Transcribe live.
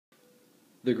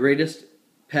The greatest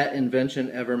pet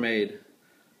invention ever made.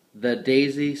 The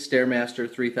Daisy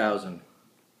Stairmaster 3000.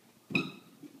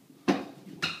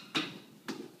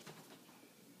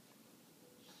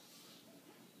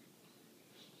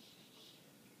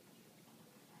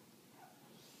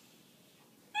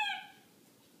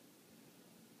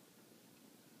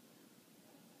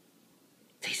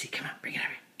 Daisy, come on, bring it up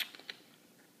here.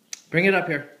 Bring it up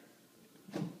here.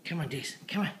 Come on, Daisy,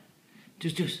 come on.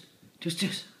 Deuce.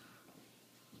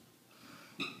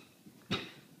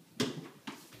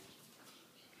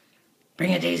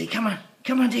 Bring it, Daisy, come on.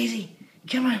 Come on, Daisy.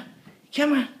 Come on,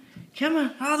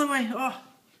 all the way. Oh.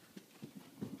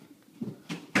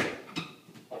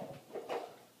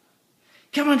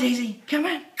 Come on, Daisy, come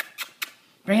on.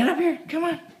 Bring it up here, come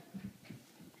on.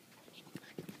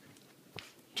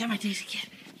 Come on, Daisy, get it.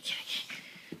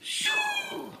 Shoo.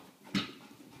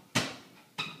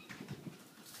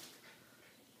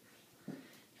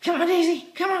 Come on, Daisy,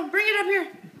 come on, bring it up here.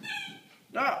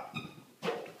 Oh.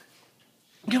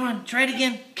 Come on, try it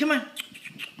again. Come on.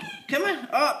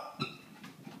 Oh.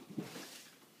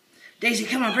 Daisy,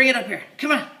 come on, bring it up here.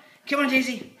 Come on,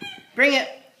 Daisy. Bring it.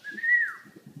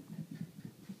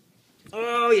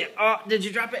 Oh, yeah. Oh, did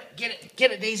you drop it?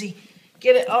 Get it, Daisy.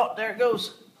 Get it. Oh, there it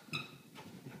goes.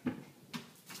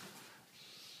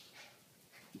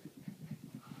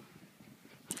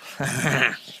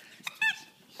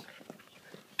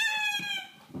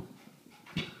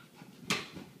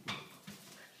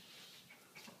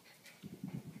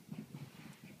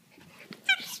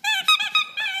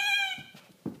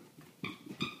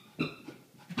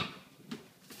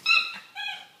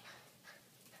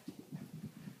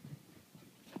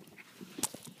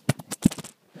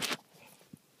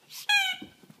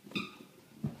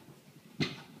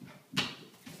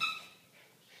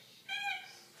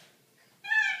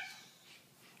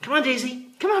 Come on, Daisy.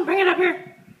 Come on, bring it up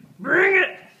here. Bring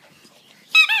it.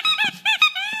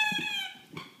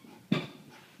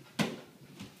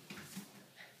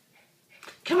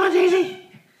 Come on, Daisy.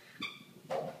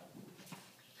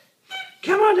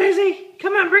 Come on, Daisy.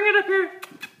 Come on, bring it up here.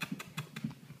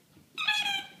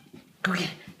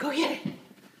 Go get it.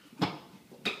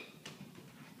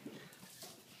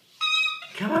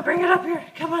 Come on, bring it up here.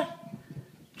 Come on.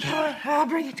 I'll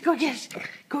bring it. Go get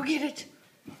it.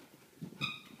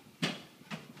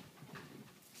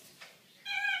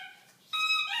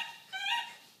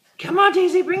 Come on,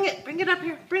 Daisy, bring it up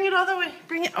here. Bring it all the way.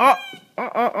 Bring it. Oh.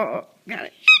 Got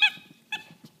it.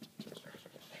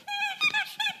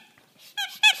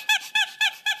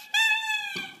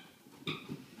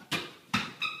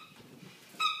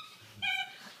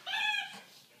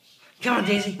 Come on,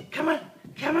 Daisy. Come on.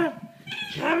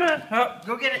 Oh,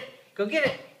 go get it.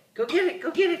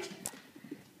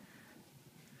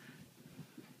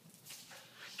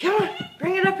 Come on,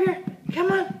 bring it up here.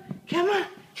 Come on.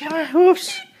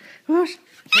 Oops.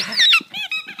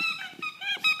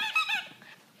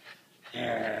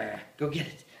 Go get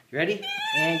it. You ready?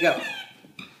 And go.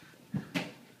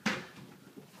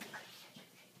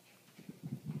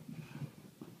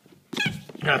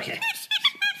 Okay.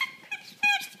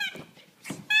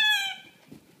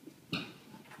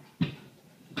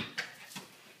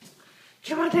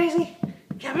 Come on, Daisy.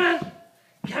 Come on.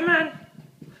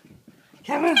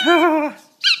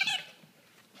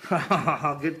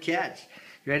 Oh, good catch.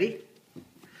 Ready?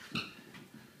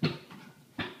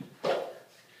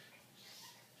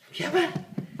 Come on.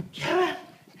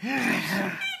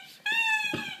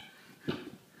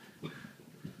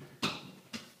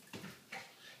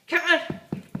 Come on.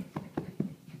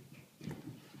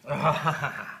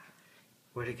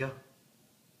 Where'd it go?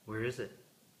 Where is it?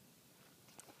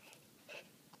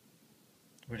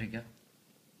 Where'd it go?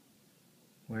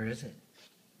 Where is it?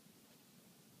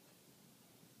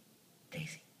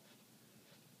 Daisy.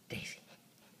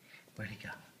 Where'd it go?